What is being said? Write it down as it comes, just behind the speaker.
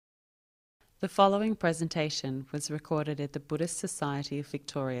The following presentation was recorded at the Buddhist Society of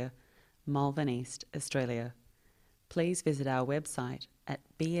Victoria, Malvern East, Australia. Please visit our website at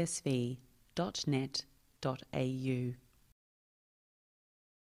bsv.net.au.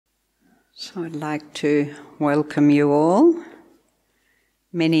 So I'd like to welcome you all,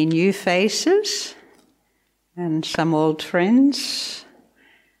 many new faces and some old friends.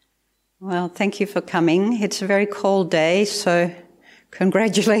 Well, thank you for coming. It's a very cold day, so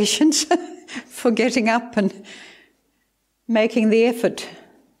congratulations for getting up and making the effort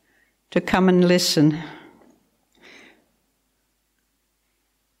to come and listen.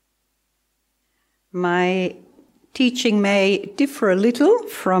 My teaching may differ a little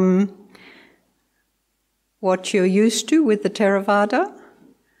from what you're used to with the Theravada,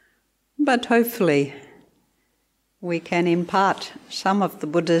 but hopefully we can impart some of the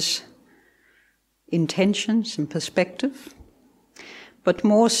Buddha's intentions and perspective, but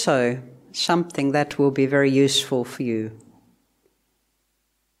more so something that will be very useful for you.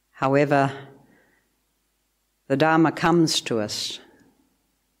 However, the Dhamma comes to us.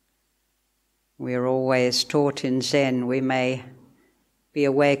 We are always taught in Zen we may be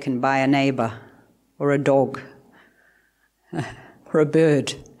awakened by a neighbour or a dog or a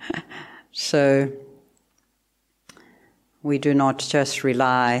bird. So we do not just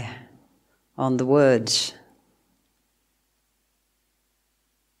rely on the words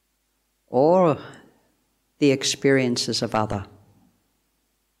or the experiences of others.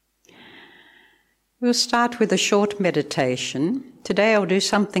 We'll start with a short meditation. Today I'll do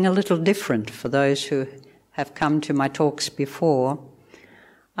something a little different for those who have come to my talks before.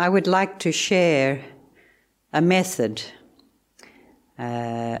 I would like to share a method,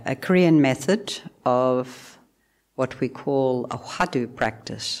 a Korean method of what we call a hwadu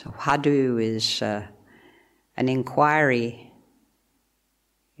practice. A hwadu is an inquiry.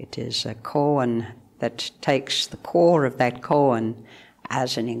 It is a koan that takes the core of that koan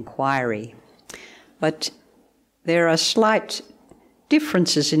as an inquiry. But there are slight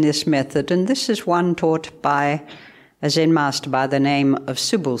differences in this method, and this is one taught by a Zen master by the name of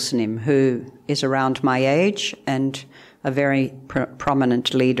Sunim, who is around my age and a very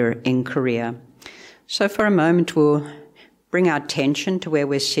prominent leader in Korea. So for a moment we'll bring our attention to where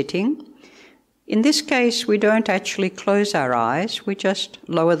we're sitting. In this case, we don't actually close our eyes, we just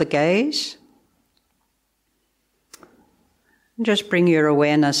lower the gaze. And just bring your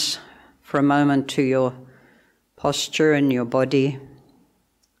awareness for a moment to your posture and your body,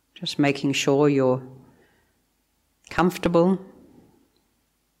 just making sure you're comfortable.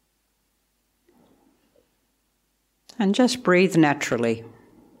 And just breathe naturally.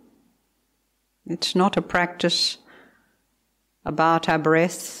 It's not a practice about our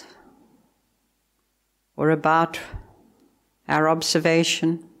breath or about our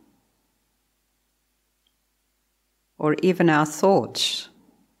observation or even our thoughts.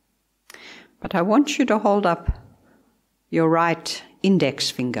 But I want you to hold up your right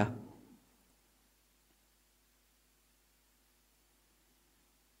index finger.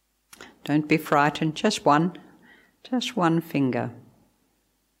 Don't be frightened, just one finger.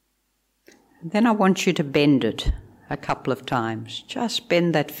 And then I want you to bend it a couple of times. Just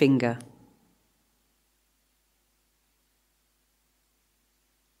bend that finger.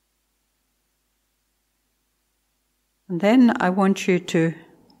 And then I want you to,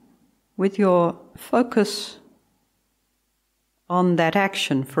 with your focus on that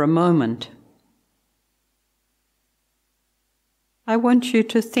action for a moment, I want you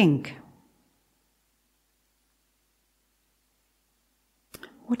to think,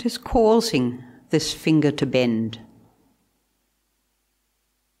 what is causing this finger to bend?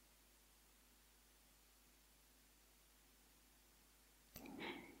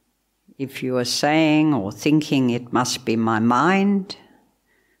 If you are saying or thinking it must be my mind,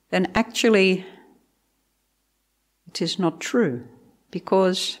 then actually it is not true,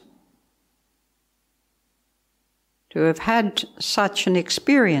 because to have had such an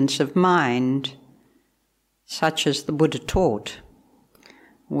experience of mind, such as the Buddha taught,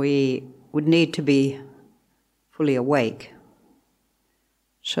 we would need to be fully awake.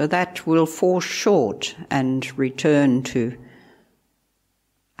 So that will fall short and return to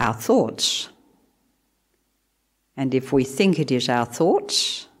our thoughts. And if we think it is our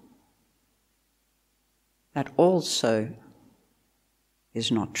thoughts, that also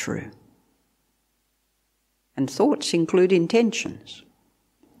is not true. And thoughts include intentions.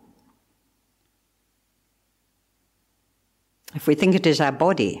 If we think it is our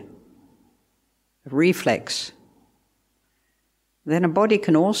body, a reflex, then a body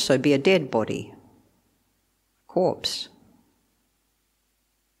can also be a dead body, a corpse.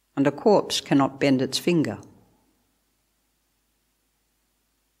 and a corpse cannot bend its finger.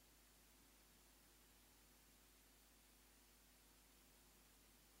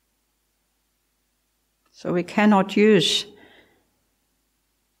 So we cannot use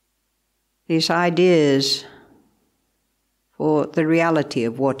these ideas for the reality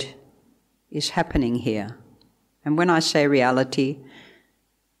of what is happening here. And when I say reality,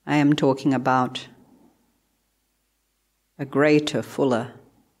 I am talking about a greater, fuller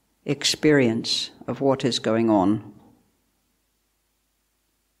experience of what is going on.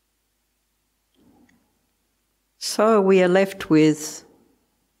 So we are left with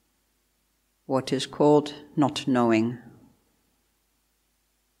what is called not knowing.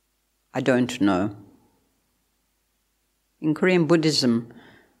 I don't know. In Korean Buddhism,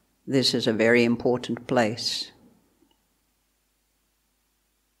 this is a very important place.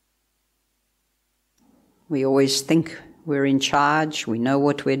 We always think we're in charge, we know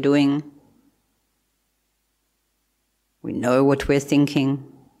what we're doing, we know what we're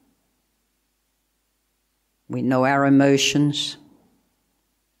thinking, we know our emotions.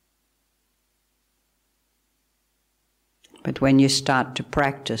 But when you start to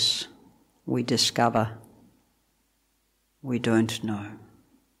practice, we discover we don't know.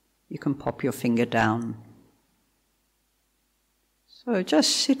 You can pop your finger down. So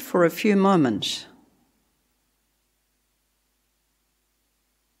just sit for a few moments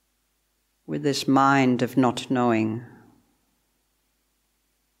with this mind of not knowing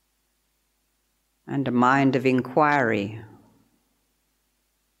and a mind of inquiry.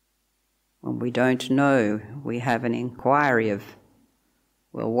 When we don't know, we have an inquiry of,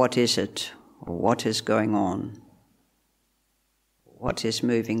 well, what is it? Or what is going on? What is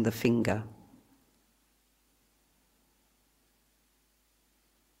moving the finger?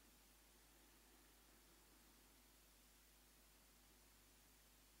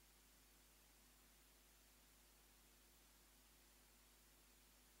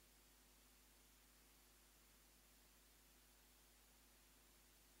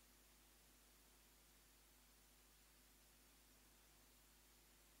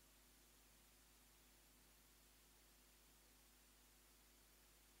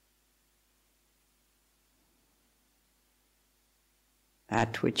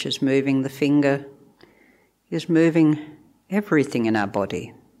 That which is moving the finger is moving everything in our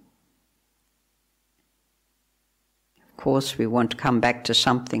body. Of course, we want to come back to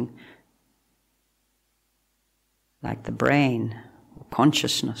something like the brain or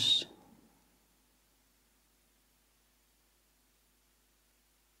consciousness.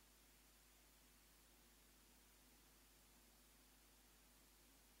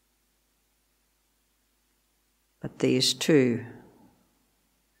 But these two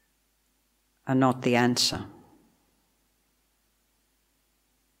are not the answer.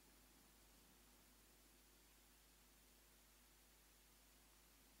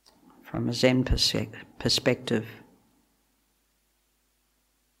 From a Zen perspective,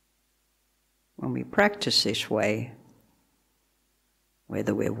 when we practice this way,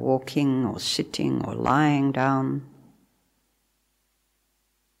 whether we're walking or sitting or lying down,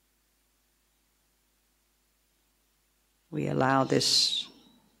 we allow this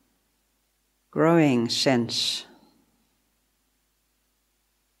growing sense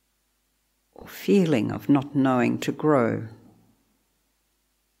or feeling of not knowing to grow.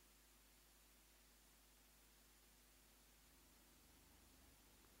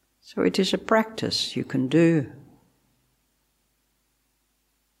 So it is a practice you can do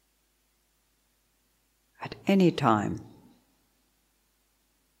at any time,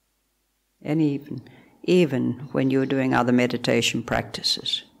 and even when you're doing other meditation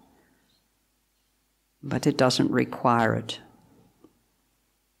practices. But it doesn't require it.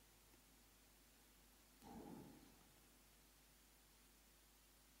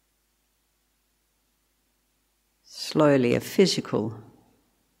 Slowly, a physical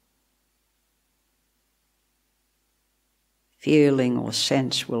feeling or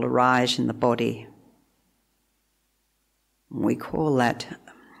sense will arise in the body. We call that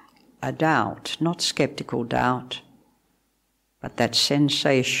a doubt, not skeptical doubt, but that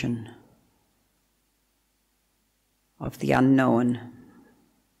sensation of the unknown.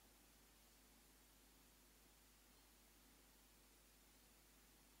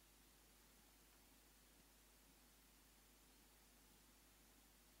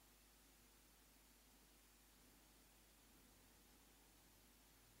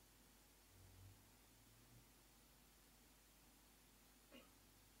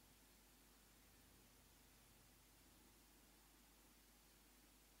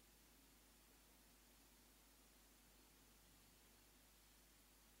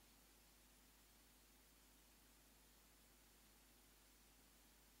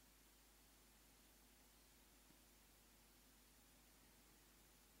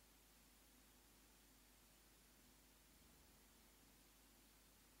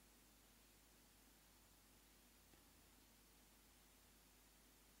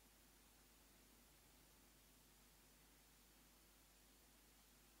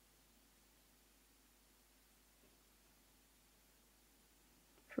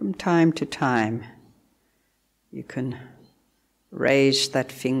 From time to time, you can raise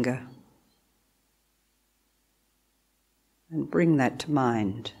that finger and bring that to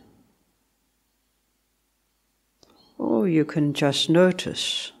mind. Or you can just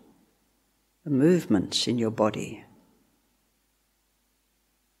notice the movements in your body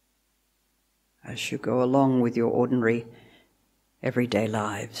as you go along with your ordinary everyday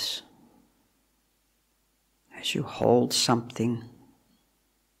lives. As you hold something,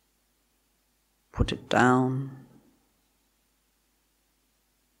 put it down,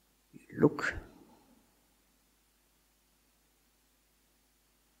 you look,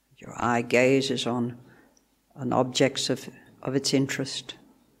 your eye gazes on objects of its interest.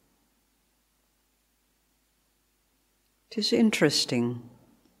 It is interesting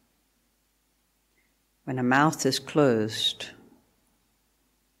when a mouth is closed,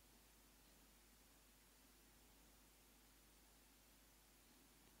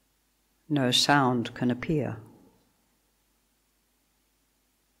 no sound can appear.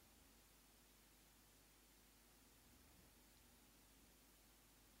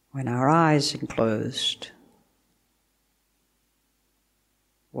 When our eyes are closed,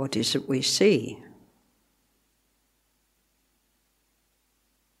 what is it we see?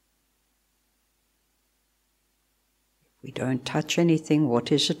 If we don't touch anything,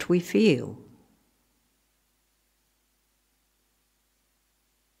 what is it we feel?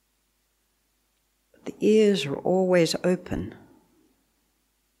 The ears are always open,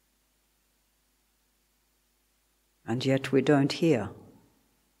 and yet we don't hear.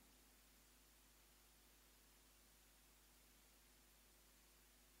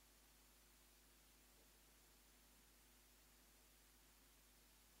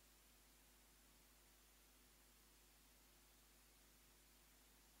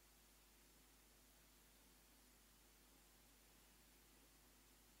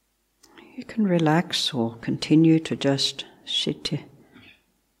 You can relax or continue to just sit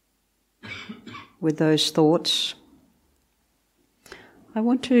with those thoughts. I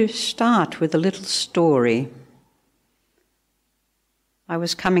want to start with a little story. I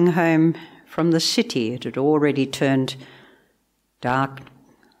was coming home from the city. It had already turned dark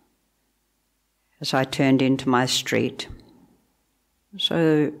as I turned into my street.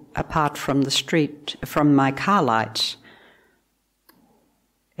 So apart from the street, from my car lights,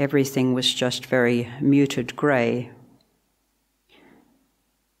 everything was just very muted grey.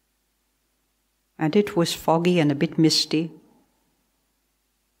 And it was foggy and a bit misty.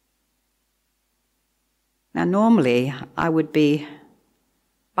 Now normally I would be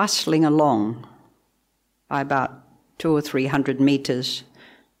bustling along by about 200 or 300 meters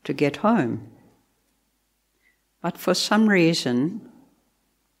to get home. But for some reason,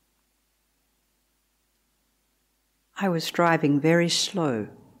 I was driving very slow.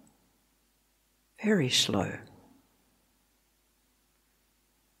 Very slow.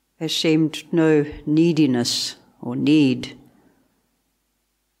 There seemed no neediness or need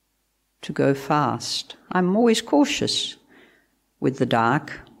to go fast. I'm always cautious with the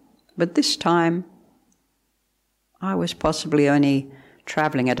dark, but this time I was possibly only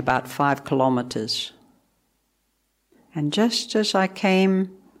travelling at about 5 kilometres. And just as I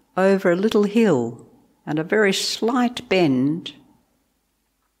came over a little hill and a very slight bend,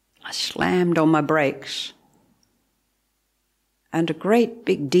 I slammed on my brakes, and a great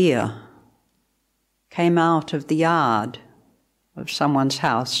big deer came out of the yard of someone's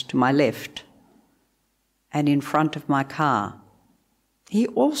house to my left and in front of my car. He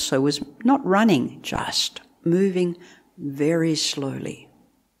also was not running, just moving very slowly,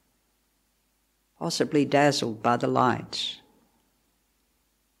 possibly dazzled by the lights.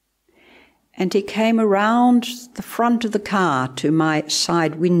 And he came around the front of the car to my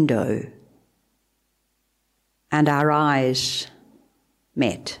side window, and our eyes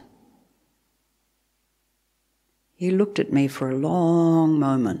met. He looked at me for a long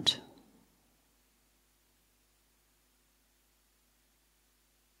moment.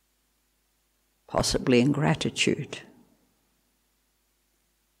 Possibly in gratitude.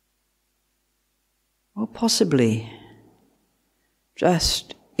 Or possibly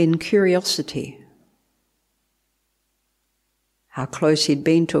just in curiosity. How close he'd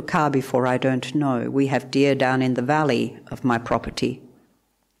been to a car before, I don't know. We have deer down in the valley of my property.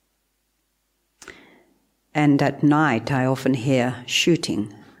 And at night I often hear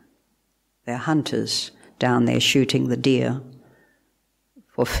shooting. There are hunters down there shooting the deer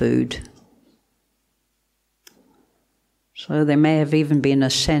for food. So there may have even been a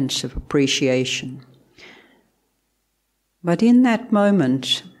sense of appreciation. But in that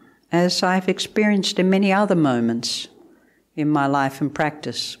moment, as I've experienced in many other moments, in my life and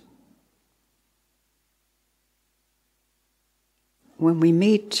practice. When we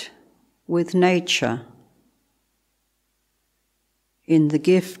meet with nature in the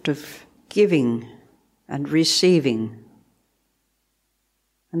gift of giving and receiving,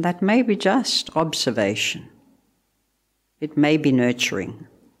 and that may be just observation, it may be nurturing,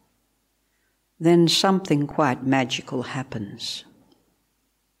 then something quite magical happens.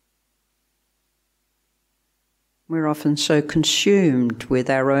 We're often so consumed with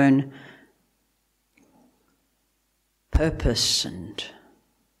our own purpose and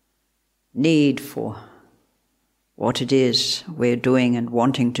need for what it is we're doing and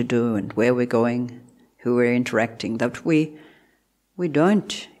wanting to do and where we're going, who we're interacting, that we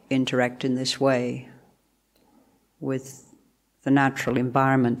don't interact in this way with the natural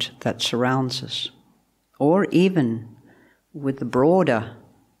environment that surrounds us, or even with the broader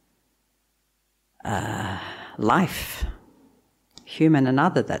life, human and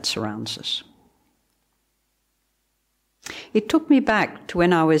other, that surrounds us. It took me back to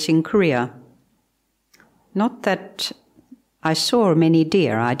when I was in Korea. Not that I saw many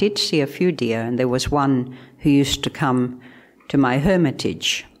deer. I did see a few deer, and there was one who used to come to my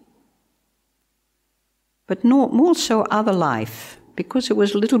hermitage. But more so other life, because it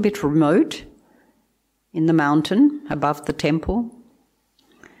was a little bit remote in the mountain above the temple.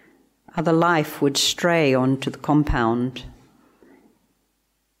 Other life would stray onto the compound.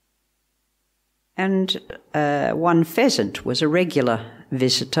 And one pheasant was a regular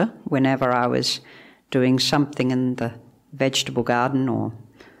visitor whenever I was doing something in the vegetable garden or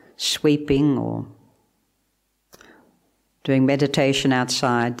sweeping or doing meditation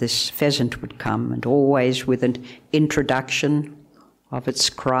outside. This pheasant would come, and always with an introduction of its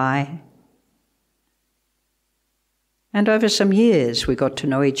cry. And over some years we got to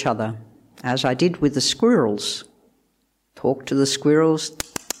know each other, as I did with the squirrels. Talk to the squirrels,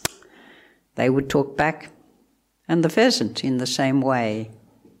 they would talk back, and the pheasant in the same way.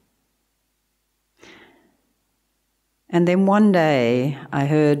 And then one day I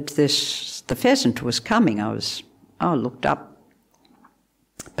heard the pheasant was coming. I looked up,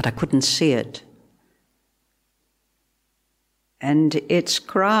 but I couldn't see it. And its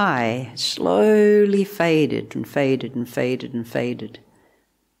cry slowly faded and faded and faded and faded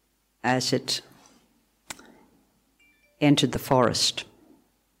as it entered the forest.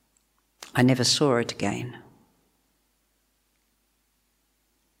 I never saw it again.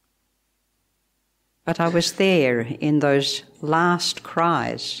 But I was there in those last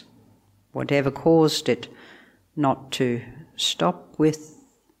cries, whatever caused it not to stop with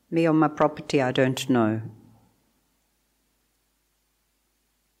me on my property, I don't know.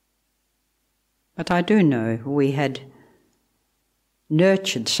 But I do know we had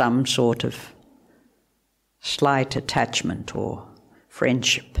nurtured some sort of slight attachment or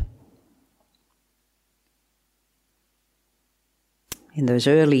friendship. In those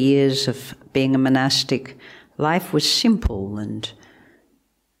early years of being a monastic, life was simple, and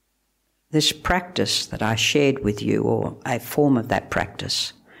this practice that I shared with you, or a form of that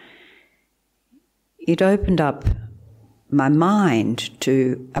practice, it opened up my mind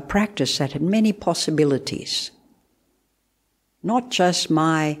to a practice that had many possibilities. Not just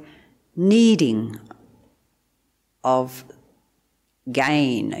my needing of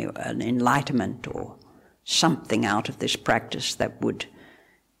gain, an enlightenment, or something out of this practice that would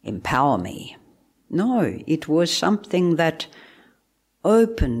empower me. No, it was something that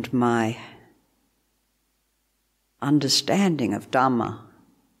opened my understanding of Dhamma,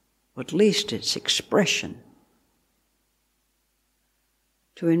 or at least its expression,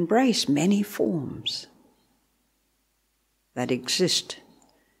 to embrace many forms that exist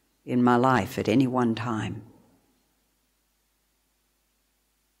in my life at any one time.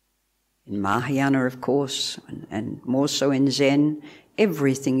 In Mahayana, of course, and more so in Zen,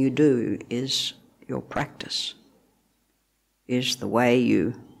 everything you do is your practice, is the way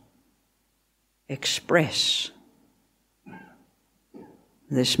you express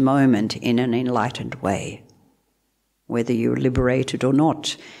this moment in an enlightened way. Whether you're liberated or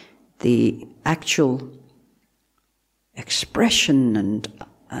not, the actual expression and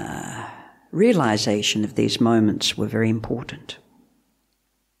realization of these moments were very important.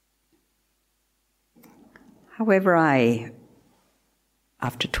 However,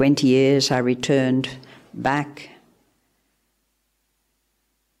 after 20 years, I returned back.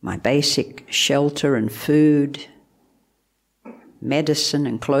 My basic shelter and food, medicine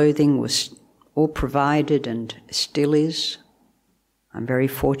and clothing was all provided and still is. I'm very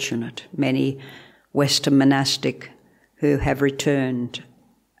fortunate. Many Western monastic who have returned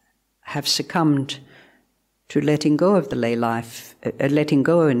have succumbed to letting go of the lay life, letting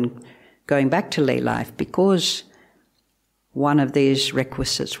go and going back to lay life because one of these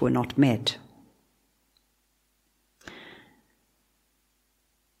requisites were not met.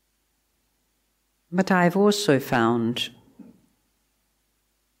 But I've also found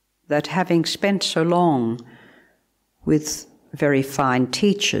that having spent so long with very fine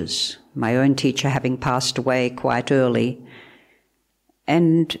teachers, my own teacher having passed away quite early,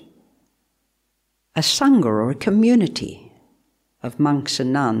 and a sangha or a community of monks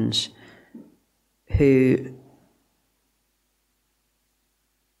and nuns who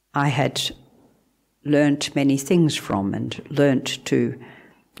I had learnt many things from and learnt to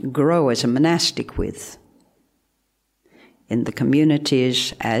grow as a monastic with. In the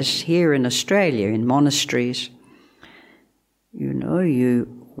communities, as here in Australia, in monasteries,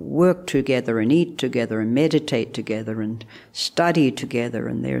 you work together and eat together and meditate together and study together,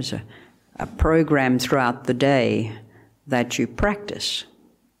 and there's a program throughout the day that you practice.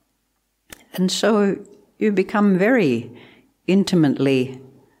 And so you become very intimately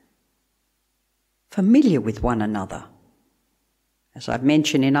familiar with one another. As I've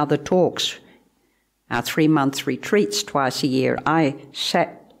mentioned in other talks, our 3-month retreats twice a year, I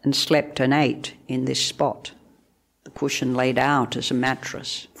sat and slept and ate in this spot. The cushion laid out as a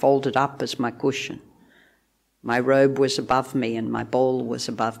mattress, folded up as my cushion. My robe was above me and my bowl was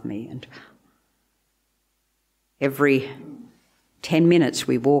above me. And every 10 minutes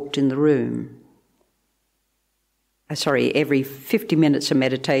we walked in the room. Every 50 minutes of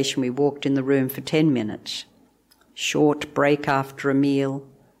meditation we walked in the room for 10 minutes. Short break after a meal.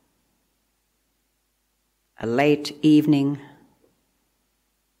 A late evening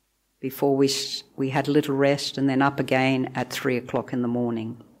before we had a little rest, and then up again at 3 o'clock in the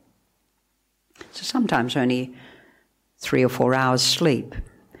morning. So sometimes only 3 or 4 hours sleep.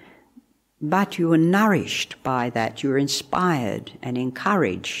 But you were nourished by that. You were inspired and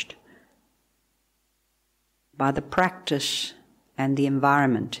encouraged by the practice and the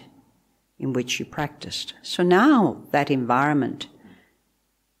environment in which you practiced. So now that environment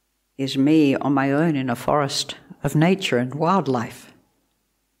is me on my own in a forest of nature and wildlife,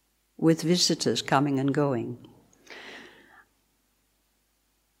 with visitors coming and going.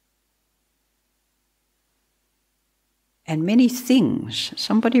 And many things.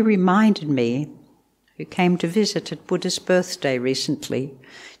 Somebody reminded me, who came to visit at Buddha's birthday recently,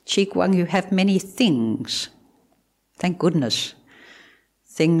 Kwang, you have many things. Thank goodness.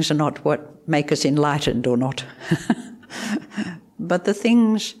 Things are not what make us enlightened or not. But the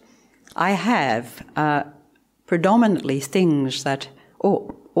things I have are predominantly things that,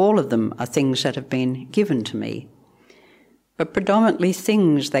 all of them are things that have been given to me, but predominantly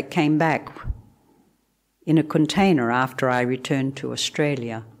things that came back in a container after I returned to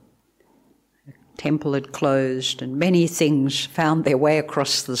Australia. The temple had closed and many things found their way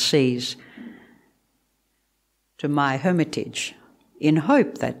across the seas to my hermitage in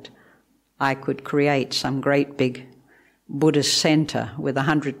hope that I could create some great big Buddhist centre with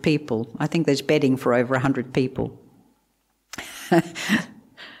 100 people. I think there's bedding for over 100 people.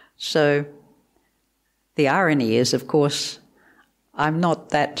 So the irony is, of course, I'm not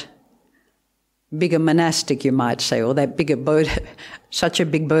that big a monastic, you might say, or that big such a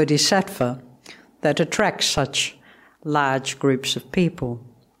big bodhisattva that attracts such large groups of people.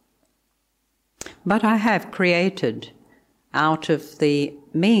 But I have created, out of the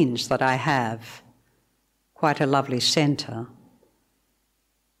means that I have, quite a lovely centre.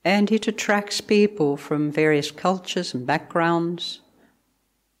 And it attracts people from various cultures and backgrounds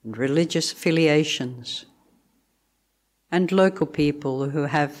and religious affiliations, and local people who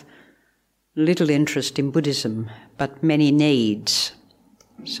have little interest in Buddhism, but many needs.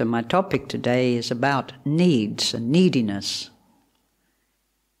 So my topic today is about needs and neediness,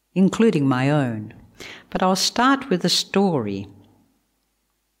 including my own. But I'll start with a story.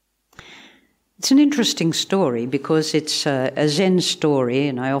 It's an interesting story because it's a Zen story,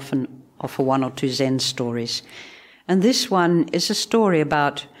 and I often offer 1 or 2 Zen stories. And this one is a story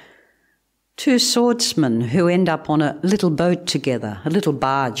about 2 swordsmen who end up on a little boat together, a little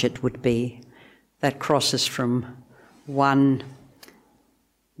barge it would be, that crosses from one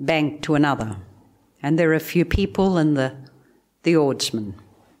bank to another. And there are a few people and the oarsman,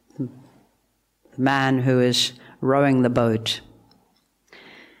 the man who is rowing the boat.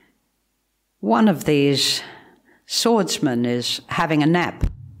 One of these swordsmen is having a nap,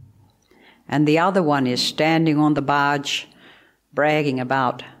 and the other one is standing on the barge bragging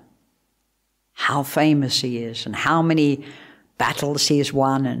about how famous he is and how many battles he has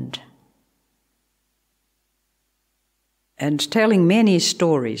won, and telling many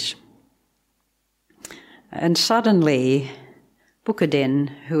stories And suddenly, Bukadin,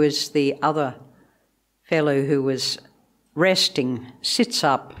 who is the other fellow who was resting, sits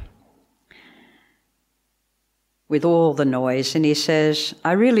up with all the noise and he says,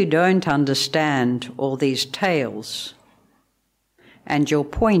 I really don't understand all these tales and your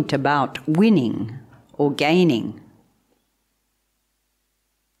point about winning or gaining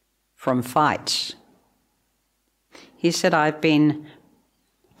from fights. He said, I've been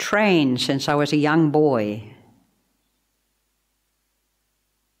trained since I was a young boy,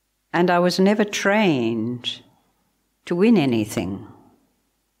 and I was never trained to win anything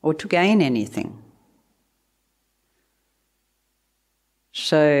or to gain anything.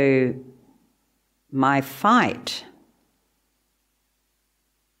 So my fight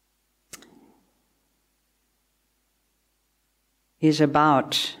is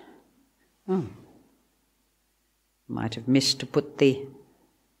about, might have missed to put the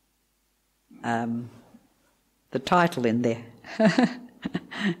title in there.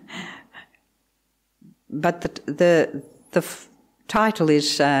 But the title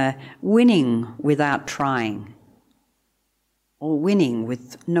is Winning Without Trying, or winning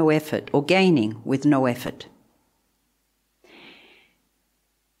with no effort, or gaining with no effort.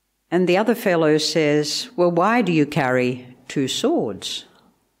 And the other fellow says, well, why do you carry 2 swords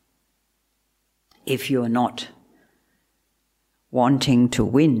if you're not wanting to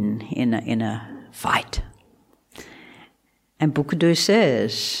win in a fight? And Bukadu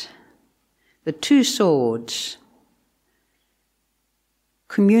says, the 2 swords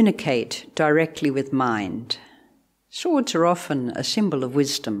communicate directly with mind. Swords are often a symbol of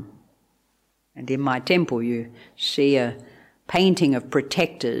wisdom. And in my temple you see a painting of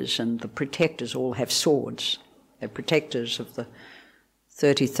protectors, and the protectors all have swords. They're protectors of the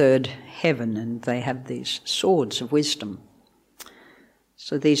 33rd heaven, and they have these swords of wisdom.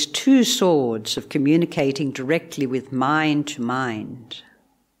 So these 2 swords of communicating directly with mind to mind.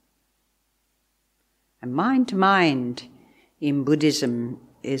 And mind to mind in Buddhism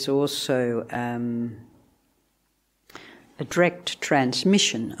is also a direct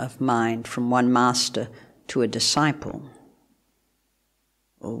transmission of mind from one master to a disciple,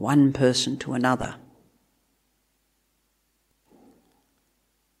 or one person to another.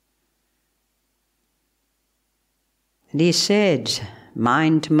 And he said,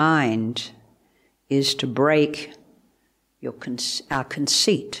 mind to mind is to break our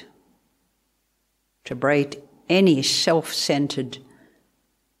conceit, to break any self-centered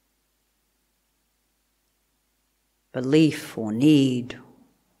belief or need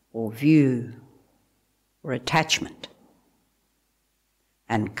or view or attachment,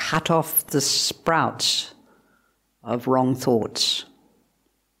 and cut off the sprouts of wrong thoughts.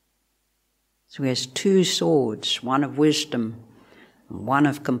 So he has 2 swords, one of wisdom and one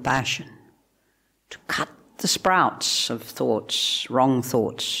of compassion, to cut the sprouts of thoughts, wrong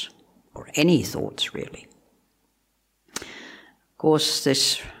thoughts, or any thoughts really. Of course,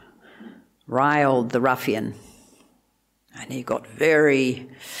 this riled the ruffian, and he got very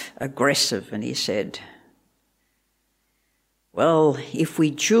aggressive, and he said, well, if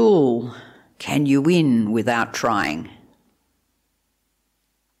we duel, can you win without trying?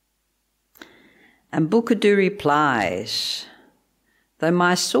 And Bukadu replies, though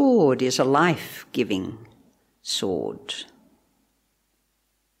my sword is a life-giving sword,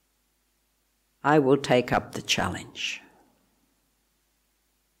 I will take up the challenge.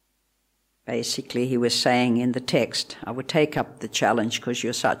 Basically, he was saying in the text, I would take up the challenge because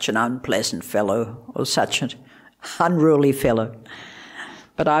you're such an unpleasant fellow, or such an unruly fellow,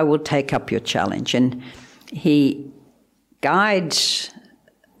 but I will take up your challenge. And he guides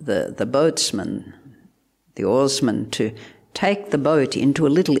the boatsman, the oarsman, to take the boat into a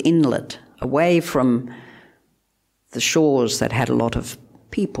little inlet away from the shores that had a lot of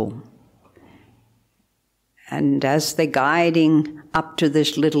people. And as they're guiding up to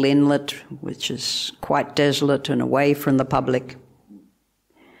this little inlet, which is quite desolate and away from the public,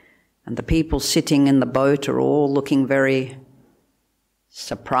 and the people sitting in the boat are all looking very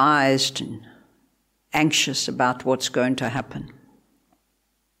surprised and anxious about what's going to happen.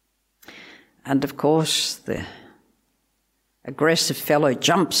 And of course, the aggressive fellow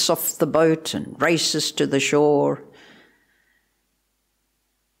jumps off the boat and races to the shore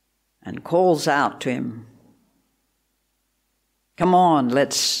and calls out to him, come on,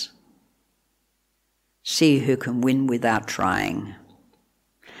 let's see who can win without trying.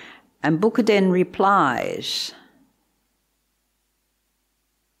 And Bukadin replies,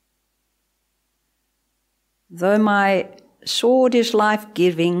 though my sword is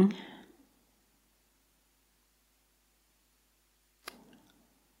life-giving,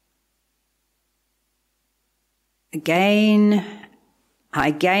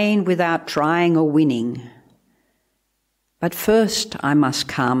 I gain without trying or winning, but first I must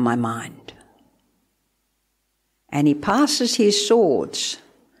calm my mind. And he passes his swords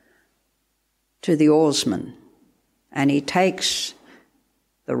to the oarsman, and he takes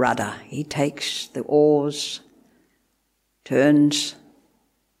the rudder, he takes the oars, turns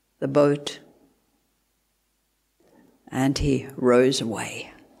the boat, and he rows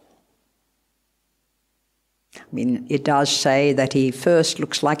away. I mean, it does say that he first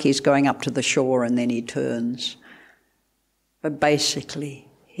looks like he's going up to the shore and then he turns. But basically,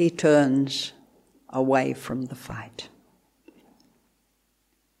 he turns away from the fight.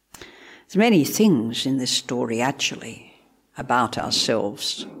 There's many things in this story, actually, about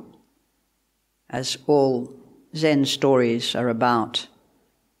ourselves, as all Zen stories are about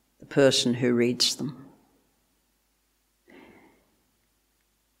the person who reads them.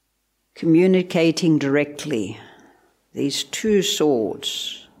 Communicating directly, these two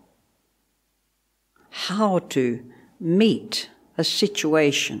swords, how to meet a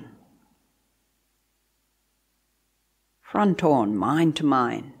situation, front on, mind to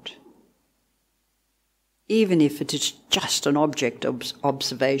mind, even if it is just an object of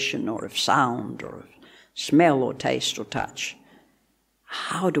observation or of sound or of smell or taste or touch.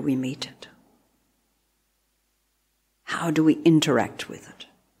 How do we meet it? How do we interact with it?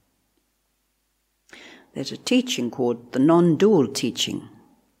 There's a teaching called the non-dual teaching,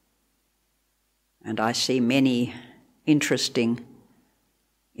 and I see many interesting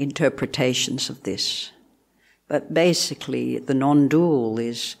interpretations of this. But basically, the non-dual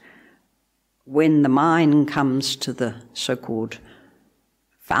is when the mind comes to the so-called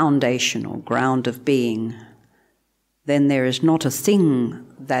foundation or ground of being, then there is not a thing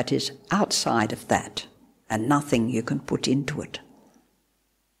that is outside of that, and nothing you can put into it.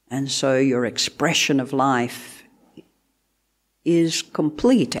 And so your expression of life is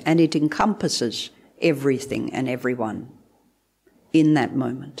complete, and it encompasses everything and everyone in that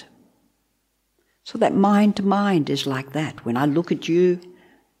moment. So that mind to mind is like that. When I look at you,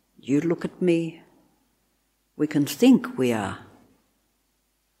 you look at me, we can think we are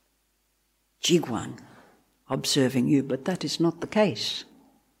Jigwang observing you, but that is not the case.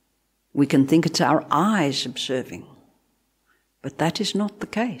 We can think it's our eyes observing, but that is not the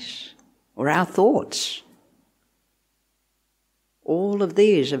case. Or our thoughts. All of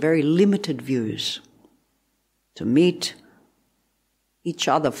these are very limited views. To meet each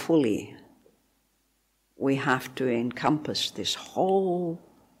other fully, we have to encompass this whole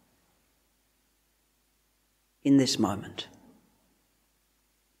in this moment.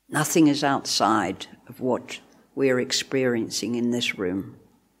 Nothing is outside of what we're experiencing in this room.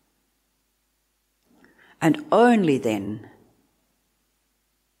 And only then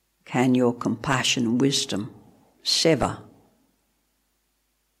can your compassion and wisdom sever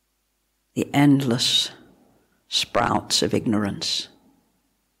the endless sprouts of ignorance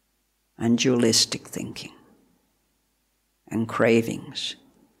and dualistic thinking and cravings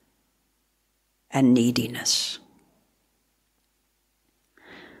and neediness.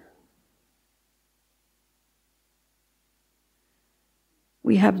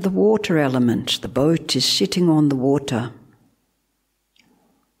 We have the water element. The boat is sitting on the water.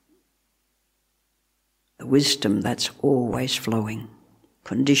 The wisdom that's always flowing,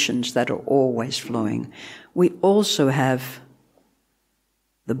 conditions that are always flowing. We also have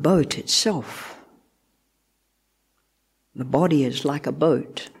the boat itself. The body is like a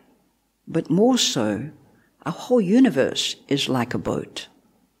boat, but more so, our whole universe is like a boat.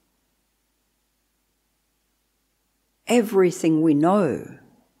 Everything we know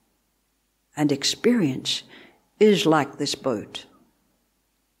and experience is like this boat,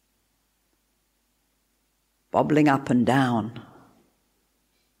 bobbling up and down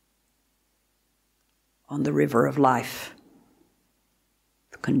on the river of life.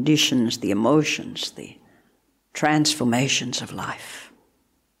 The conditions, the emotions, the transformations of life.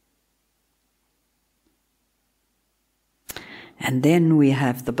 And then we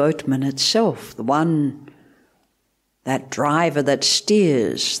have the boatman itself, the one, that driver that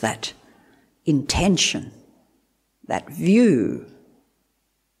steers, that intention, that view.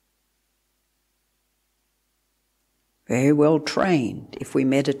 Very well trained if we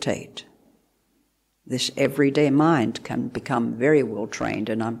meditate. This everyday mind can become very well trained,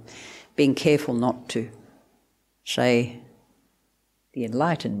 and I'm being careful not to say the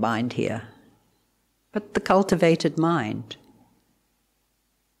enlightened mind here, but the cultivated mind.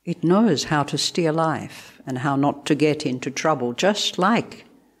 It knows how to steer life and how not to get into trouble, just like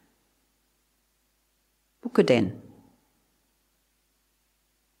Bukuden.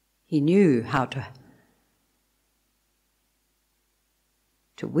 He knew how to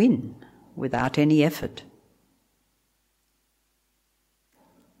to win without any effort.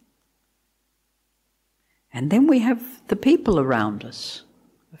 And then we have the people around us,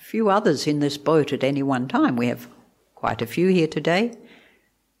 a few others in this boat at any one time. We have quite a few here today.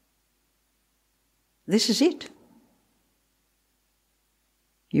 This is it.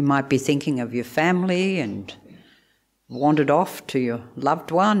 You might be thinking of your family and wandered off to your loved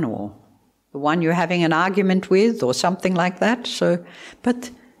one or the one you're having an argument with or something like that.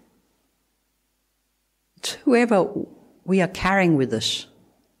 But it's whoever we are carrying with us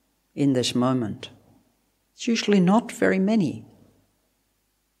in this moment. It's usually not very many.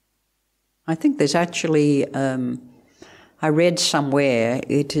 I think there's actually, I read somewhere,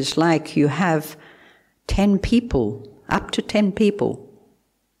 it is like you have 10 people, up to 10 people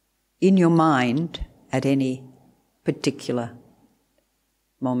in your mind at any particular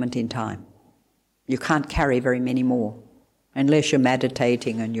moment in time. You can't carry very many more unless you're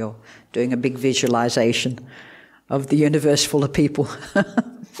meditating and you're doing a big visualization of the universe full of people,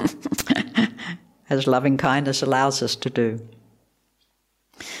 as loving kindness allows us to do.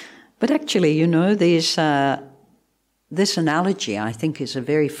 But actually, you know, this analogy, I think, is a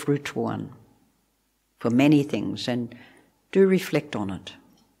very fruitful one for many things, and do reflect on it,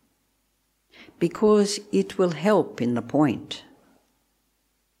 because it will help in the point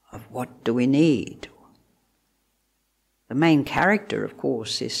of what do we need. The main character, of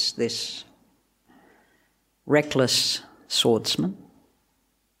course, is this reckless swordsman.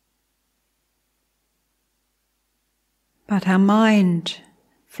 But our mind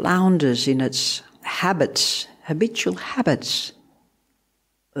flounders in its habits, habitual habits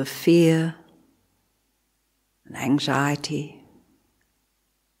of fear and anxiety,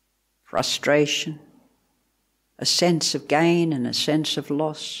 frustration, a sense of gain and a sense of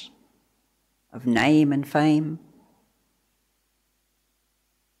loss, of name and fame.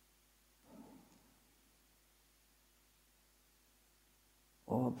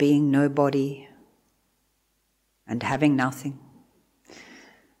 Or being nobody and having nothing.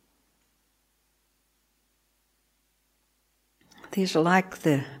 These are like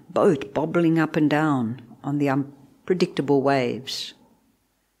the boat bobbling up and down on the unpredictable waves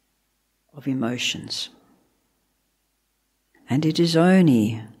of emotions. And it is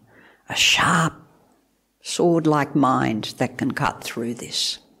only a sharp, sword-like mind that can cut through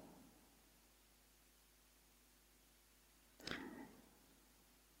this.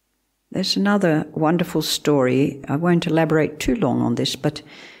 There's another wonderful story. I won't elaborate too long on this, but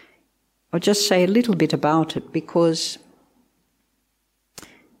I'll just say a little bit about it, because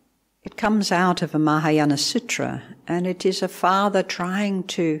it comes out of a Mahayana Sutra, and it is a father trying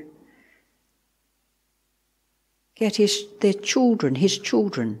to get his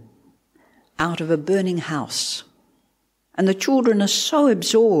children, out of a burning house. And the children are so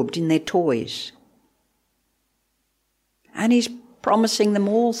absorbed in their toys. And he's promising them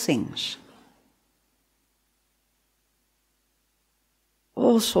all things.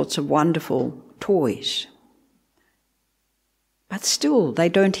 All sorts of wonderful toys. But still, they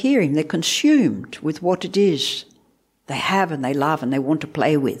don't hear him. They're consumed with what it is they have and they love and they want to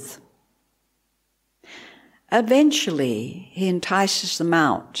play with. Eventually, he entices them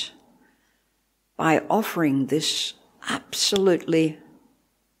out by offering this absolutely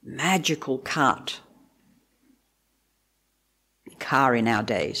magical cart. Car in our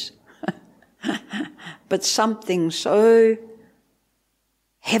days. But something so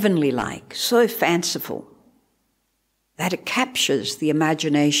heavenly-like, so fanciful, that it captures the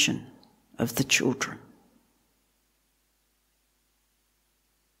imagination of the children.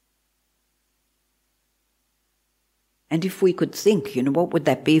 And if we could think, what would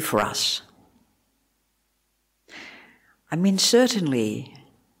that be for us? I mean, certainly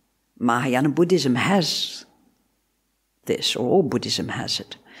Mahayana Buddhism has this, or all Buddhism has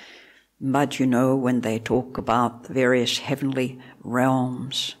it. But when they talk about the various heavenly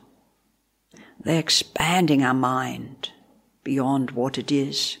realms, they're expanding our mind beyond what it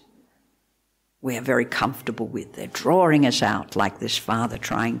is we are very comfortable with. They're drawing us out, like this father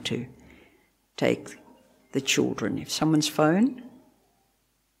trying to take the children. If someone's phone,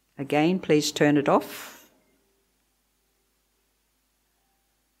 again, please turn it off.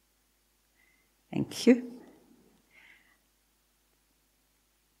 Thank you.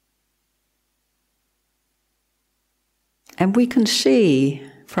 And we can see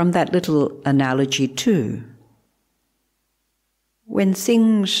from that little analogy too, when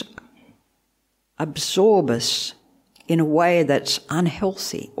things absorb us in a way that's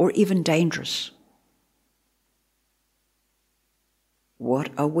unhealthy or even dangerous,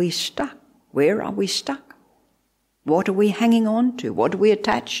 what are we stuck? Where are we stuck? What are we hanging on to? What are we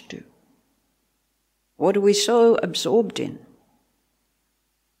attached to? What are we so absorbed in?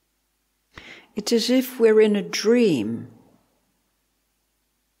 It's as if we're in a dream.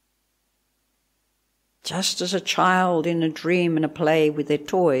 Just as a child in a dream in a play with their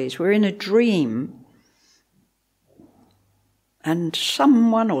toys, we're in a dream and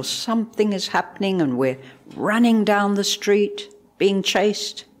someone or something is happening and we're running down the street, being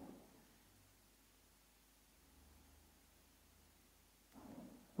chased.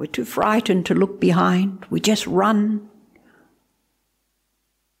 We're too frightened to look behind. We just run.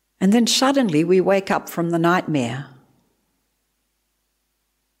 And then suddenly we wake up from the nightmare.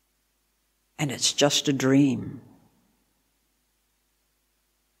 And it's just a dream.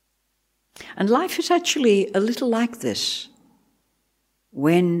 And life is actually a little like this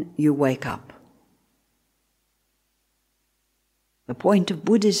when you wake up. The point of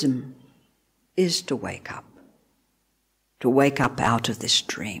Buddhism is to wake up out of this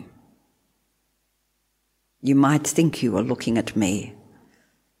dream. You might think you are looking at me,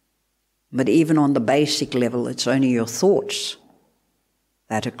 but even on the basic level, it's only your thoughts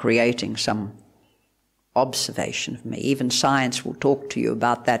that are creating some observation of me. Even science will talk to you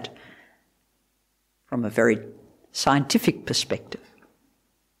about that from a very scientific perspective.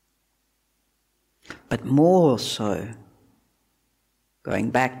 But more so,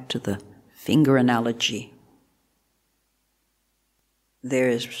 going back to the finger analogy, there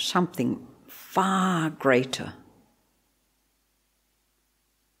is something far greater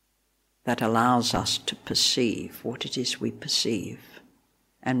that allows us to perceive what it is we perceive,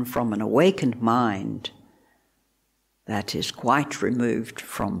 and from an awakened mind that is quite removed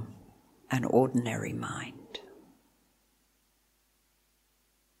from an ordinary mind.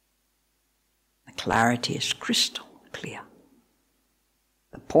 The clarity is crystal clear.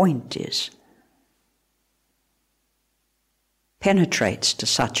 The point is, penetrates to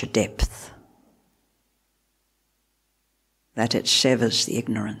such a depth that it severs the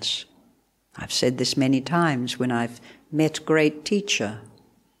ignorance. I've said this many times when I've met great teacher.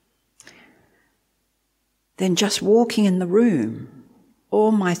 Then just walking in the room,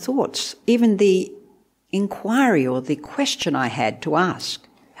 all my thoughts, even the inquiry or the question I had to ask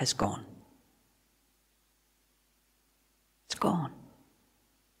has gone. It's gone.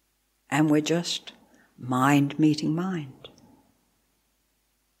 And we're just mind meeting mind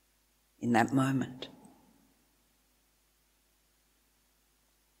in that moment.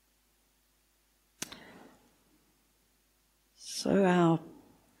 So our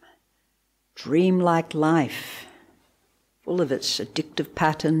dreamlike life, full of its addictive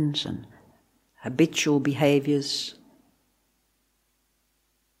patterns and habitual behaviours,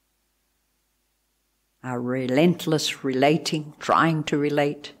 our relentless relating, trying to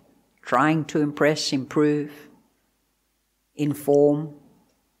relate, trying to impress, improve, inform,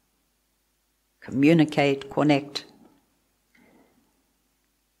 communicate, connect,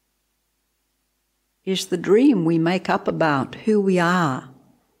 is the dream we make up about who we are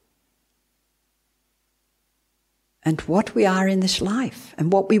and what we are in this life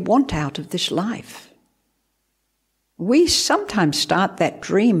and what we want out of this life. We sometimes start that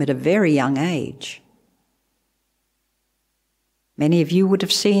dream at a very young age. Many of you would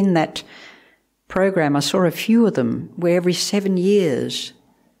have seen that program, I saw a few of them, where every 7 years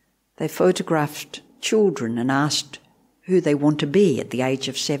they photographed children and asked who they want to be at the age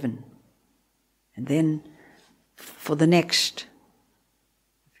of 7. And then for the next,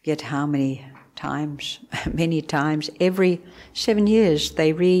 I forget how many times, every 7 years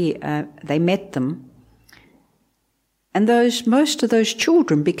they met them. And most of those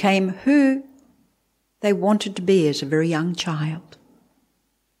children became who they wanted to be as a very young child.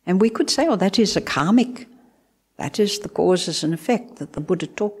 And we could say, oh, that is a karmic, that is the causes and effect that the Buddha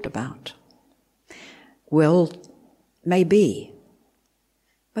talked about. Well, maybe.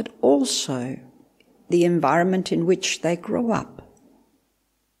 But also the environment in which they grow up,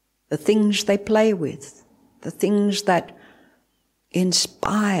 the things they play with, the things that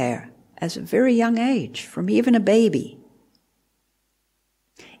inspire as a very young age, from even a baby,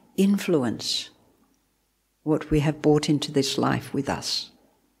 influence what we have brought into this life with us.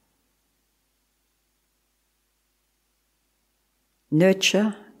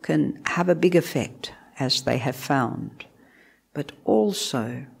 Nurture can have a big effect, as they have found, but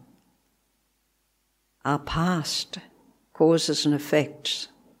also our past causes and effects,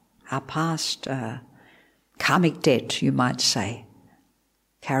 our past karmic debt, you might say,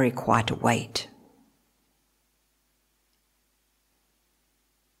 carry quite a weight.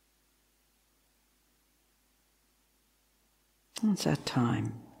 It's that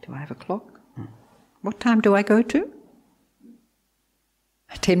time. Do I have a clock? What time do I go to?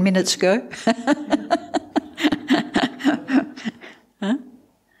 10 minutes ago? Huh?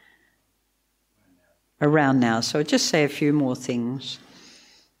 Around now. So I'll just say a few more things.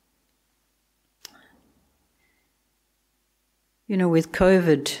 You know, with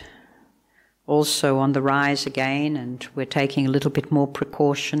COVID also on the rise again, and we're taking a little bit more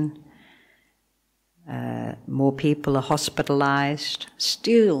precaution, more people are hospitalised.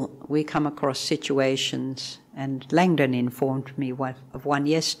 Still, we come across situations, and Langdon informed me of one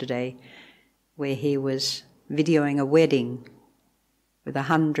yesterday where he was videoing a wedding with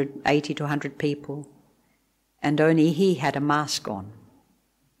 80 to 100 people, and only he had a mask on.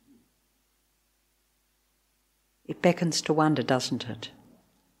 It beckons to wonder, doesn't it?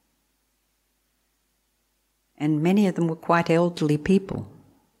 And many of them were quite elderly people.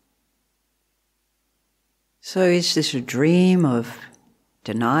 So is this a dream of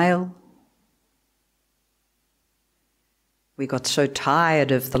denial? We got so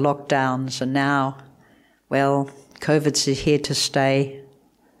tired of the lockdowns, and now, well, COVID's here to stay.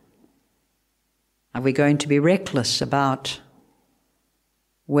 Are we going to be reckless about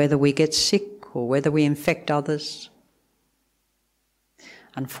whether we get sick or whether we infect others?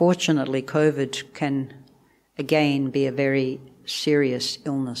 Unfortunately, COVID can again be a very serious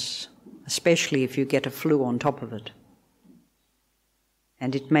illness, especially if you get a flu on top of it.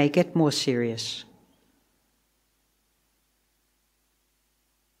 And it may get more serious.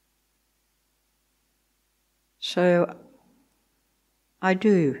 So I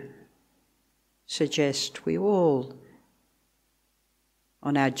do suggest we all,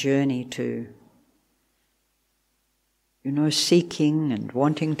 on our journey to, seeking and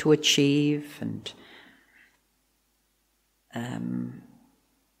wanting to achieve and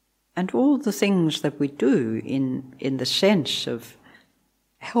all the things that we do in the sense of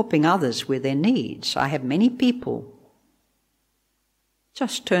helping others with their needs. I have many people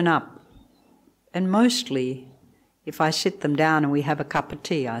just turn up, and mostly if I sit them down and we have a cup of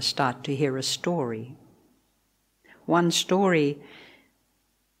tea, I start to hear a story. One story,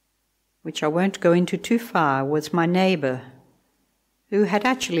 which I won't go into too far, was my neighbour, who had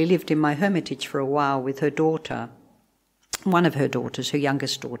actually lived in my hermitage for a while with her daughter, one of her daughters, her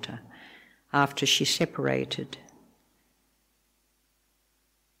youngest daughter, after she separated.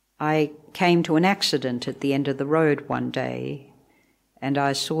 I came to an accident at the end of the road one day, and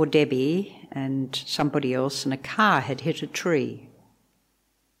I saw Debbie and somebody else, and a car had hit a tree.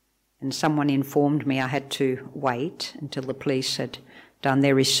 And someone informed me I had to wait until the police had done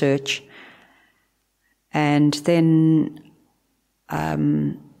their research. And then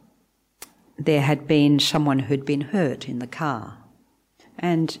there had been someone who'd been hurt in the car.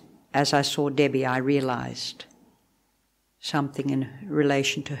 And as I saw Debbie, I realised something in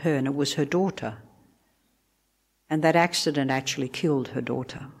relation to her, and it was her daughter. And that accident actually killed her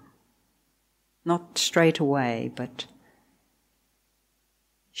daughter. Not straight away, but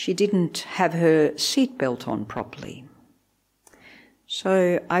she didn't have her seatbelt on properly.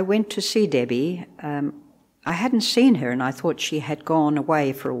 So I went to see Debbie. I hadn't seen her, and I thought she had gone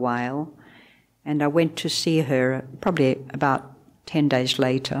away for a while. And I went to see her probably about 10 days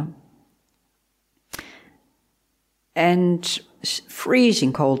later. And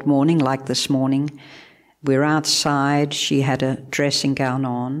freezing cold morning, like this morning. We're outside. She had a dressing gown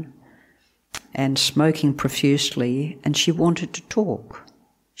on and smoking profusely, and she wanted to talk.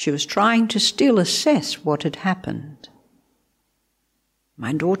 She was trying to still assess what had happened.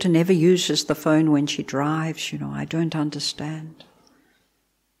 My daughter never uses the phone when she drives, I don't understand.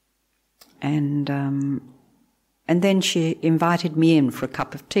 And then she invited me in for a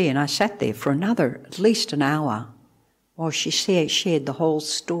cup of tea, and I sat there for at least an hour, while she shared the whole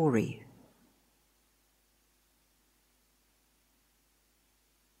story.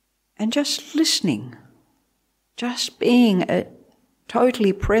 And just listening, just being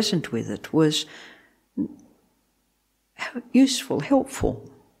totally present with it was useful,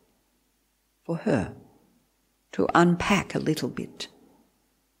 helpful for her to unpack a little bit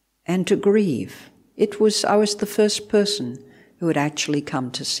and to grieve. I was the first person who had actually come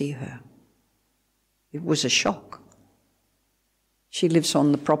to see her. It was a shock. She lives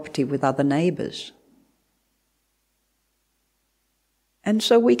on the property with other neighbours. And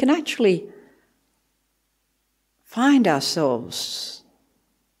so we can actually find ourselves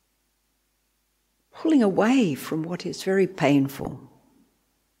pulling away from what is very painful,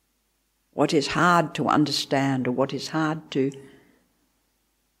 what is hard to understand, or what is hard to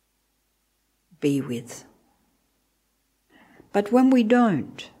be with. But when we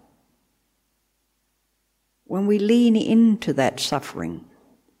don't, when we lean into that suffering,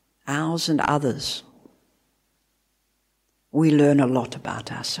 ours and others, we learn a lot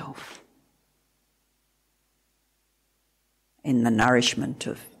about ourselves in the nourishment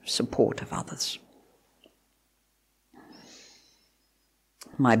of support of others.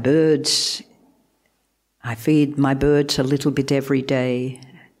 My birds, I feed my birds a little bit every day,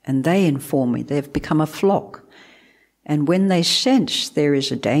 and they inform me. They've become a flock. And when they sense there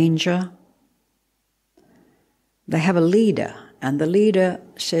is a danger, they have a leader, and the leader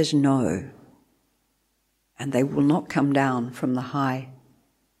says no. And they will not come down from the high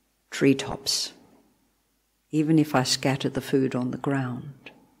treetops, even if I scatter the food on the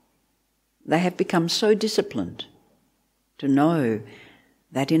ground. They have become so disciplined to know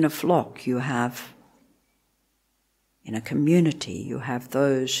that in a flock you have, in a community, you have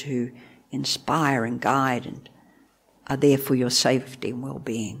those who inspire and guide and are there for your safety and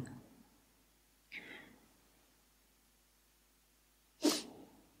well-being.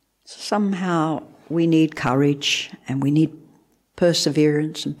 Somehow we need courage and we need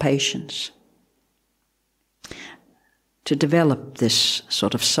perseverance and patience to develop this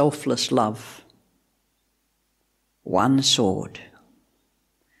sort of selfless love. One sword.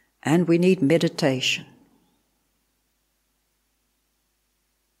 And we need meditation.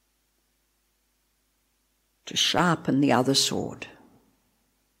 To sharpen the other sword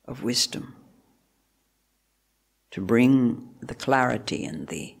of wisdom. To bring the clarity and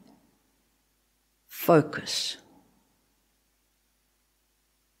the focus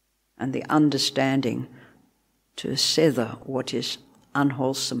and the understanding to sever what is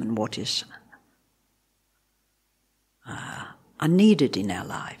unwholesome and what is unneeded in our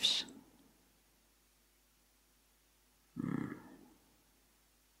lives.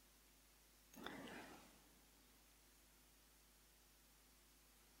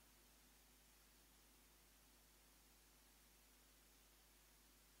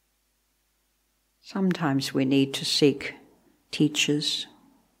 Sometimes we need to seek teachers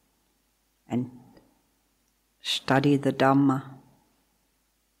and study the Dhamma.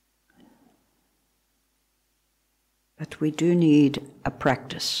 But we do need a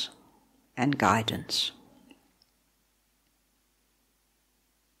practice and guidance.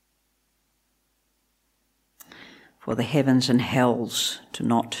 For the heavens and hells to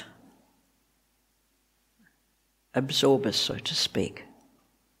not absorb us, so to speak.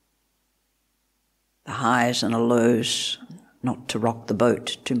 The highs and the lows not to rock the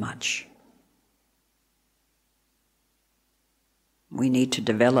boat too much. We need to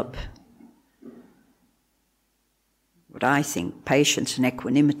develop what I think patience and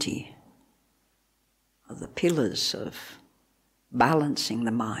equanimity are the pillars of balancing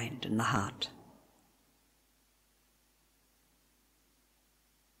the mind and the heart.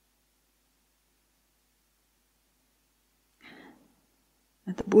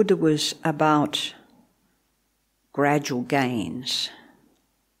 And the Buddha was about gradual gains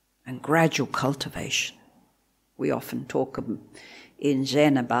and gradual cultivation. We often talk in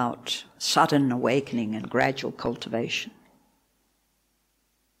Zen about sudden awakening and gradual cultivation.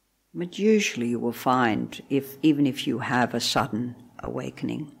 But usually you will find, even if you have a sudden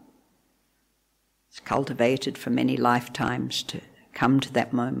awakening, it's cultivated for many lifetimes to come to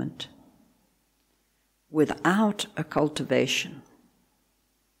that moment. Without a cultivation,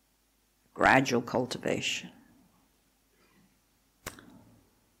 gradual cultivation,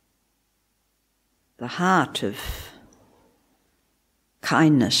 the heart of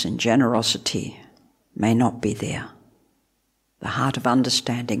kindness and generosity may not be there. The heart of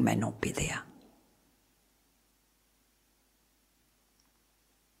understanding may not be there.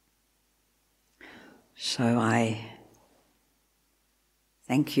 So I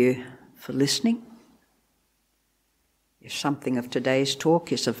thank you for listening. If something of today's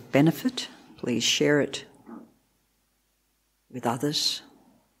talk is of benefit, please share it with others.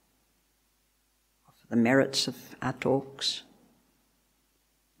 Of the merits of our talks,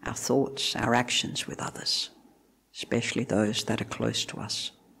 our thoughts, our actions with others, especially those that are close to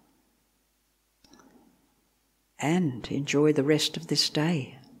us. And enjoy the rest of this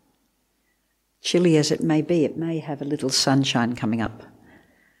day. Chilly as it may be, it may have a little sunshine coming up.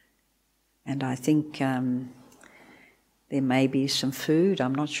 And I think there may be some food.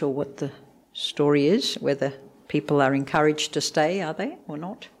 I'm not sure what the story is, whether people are encouraged to stay, are they, or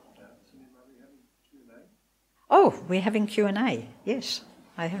not? Oh, we're having Q&A, yes.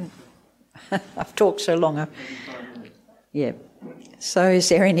 I haven't. I've talked so long. Yeah. So is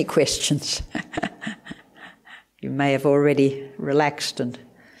there any questions? You may have already relaxed and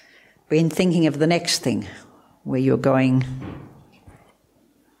been thinking of the next thing, where you're going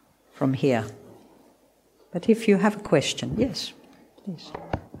from here. But if you have a question, yes, please.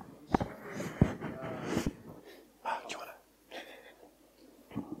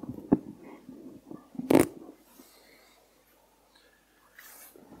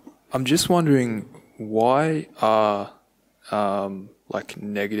 I'm just wondering, why are like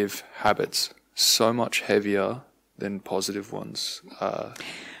negative habits so much heavier than positive ones?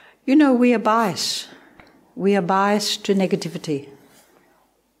 You know, we are biased. We are biased to negativity.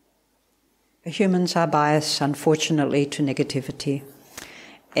 Humans are biased, unfortunately, to negativity.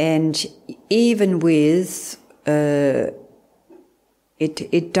 And even with,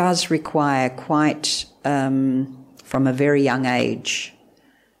 it does require quite, from a very young age,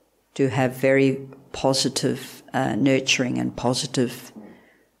 to have very positive nurturing and positive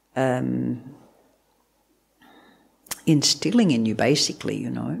instilling in you, basically, you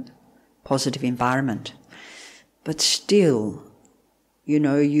know, positive environment. But still, you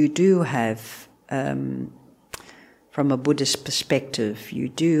know, you do have, from a Buddhist perspective, you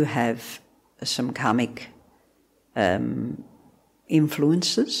do have some karmic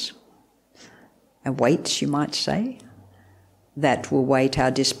influences and weights, you might say, that will weight our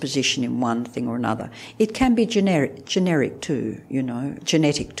disposition in one thing or another. It can be generic too, you know,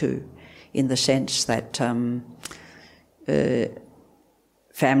 genetic too, in the sense that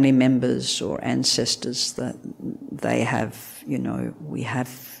family members or ancestors that they have, you know, we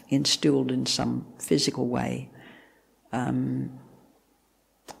have instilled in some physical way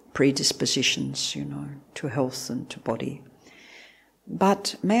predispositions, you know, to health and to body.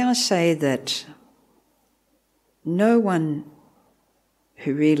 But may I say that no one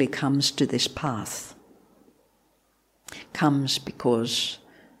who really comes to this path comes because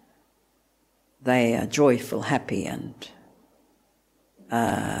they are joyful, happy and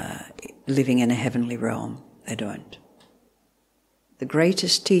living in a heavenly realm. They don't. The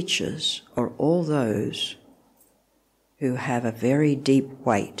greatest teachers are all those who have a very deep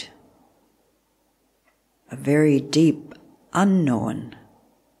weight, a very deep unknown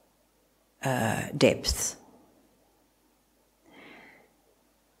depth.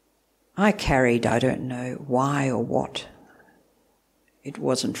 I carried, I don't know why or what, it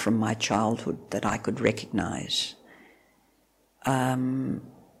wasn't from my childhood that I could recognise,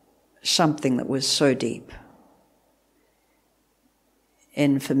 something that was so deep.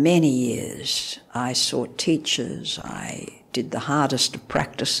 And for many years I sought teachers, I did the hardest of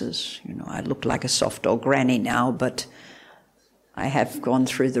practices. You know, I look like a soft old granny now, but I have gone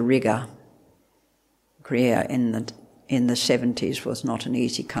through the rigour. Korea in the 70s was not an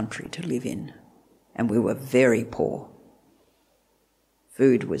easy country to live in, and we were very poor.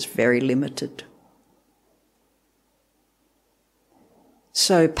 Food was very limited.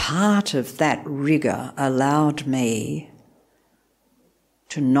 So part of that rigour allowed me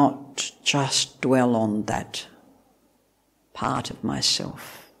to not just dwell on that part of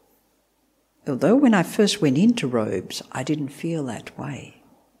myself. Although when I first went into robes, I didn't feel that way.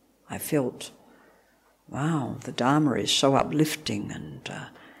 I felt, wow, the Dhamma is so uplifting,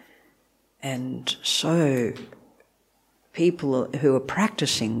 and so people who were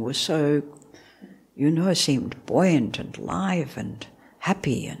practicing were so, you know, seemed buoyant and live and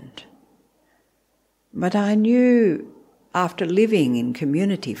happy. But I knew, after living in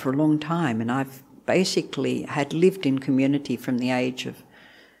community for a long time, and I've basically had lived in community from the age of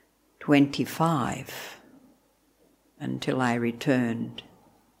 25 until I returned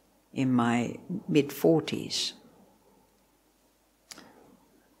in my mid-40s.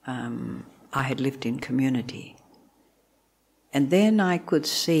 I had lived in community. And then I could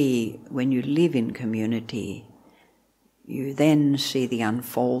see, when you live in community, you then see the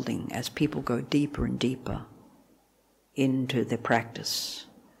unfolding as people go deeper and deeper into the practice.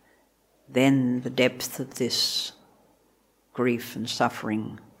 Then the depth of this grief and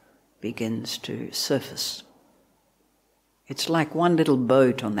suffering begins to surface. It's like one little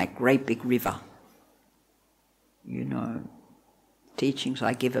boat on that great big river. You know, teachings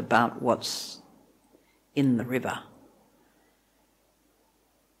I give about what's in the river.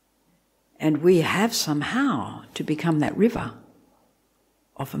 And we have somehow to become that river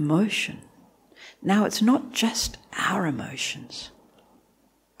of emotion. Now, it's not just our emotions,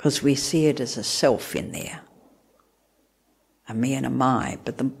 because we see it as a self in there, a me and a my.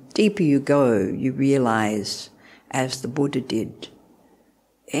 But the deeper you go, you realise, as the Buddha did,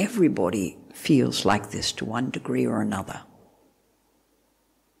 everybody feels like this to one degree or another.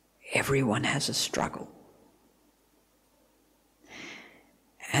 Everyone has a struggle.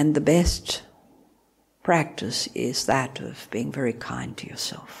 And the best practice is that of being very kind to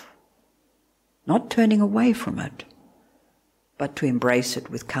yourself. Not turning away from it, but to embrace it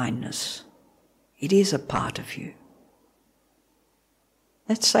with kindness. It is a part of you.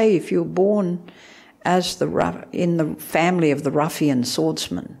 Let's say if you're born as in the family of the ruffian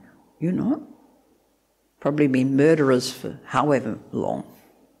swordsman, you know, probably been murderers for however long.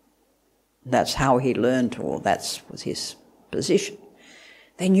 that's how he learned, or that was his position,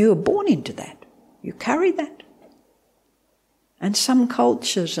 then you were born into that. You carry that. And some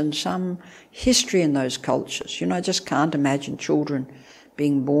cultures and some history in those cultures, I just can't imagine children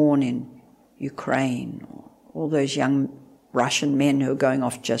being born in Ukraine, or all those young Russian men who are going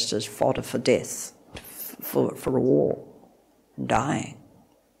off just as fodder for death, for a war, and dying.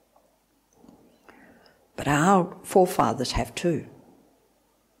 But our forefathers have too.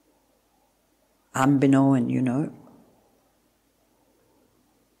 Unbeknown,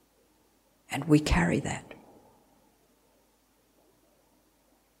 and we carry that.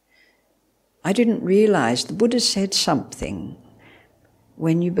 I didn't realize, the Buddha said something,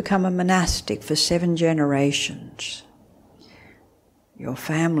 when you become a monastic for 7 generations, your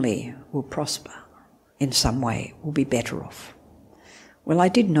family will prosper in some way, will be better off. Well, I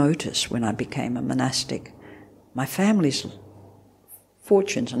did notice when I became a monastic, my family's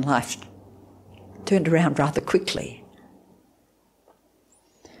fortunes and life turned around rather quickly.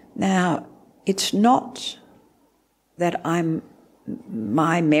 Now, it's not that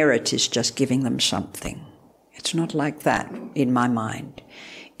my merit is just giving them something. It's not like that in my mind.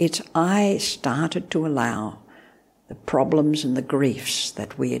 It's I started to allow the problems and the griefs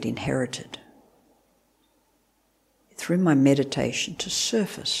that we had inherited through my meditation to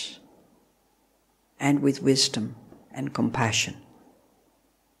surface, and with wisdom and compassion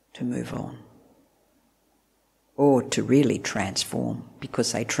to move on, or to really transform,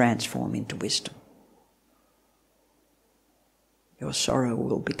 because they transform into wisdom. Your sorrow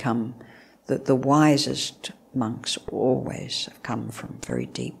will become, the wisest monks always have come from very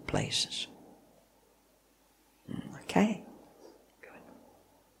deep places. Okay, good.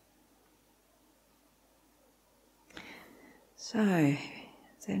 So,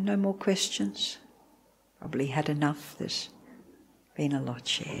 is there no more questions? Probably had enough. There's been a lot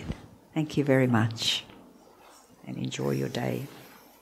shared. Thank you very much, and enjoy your day.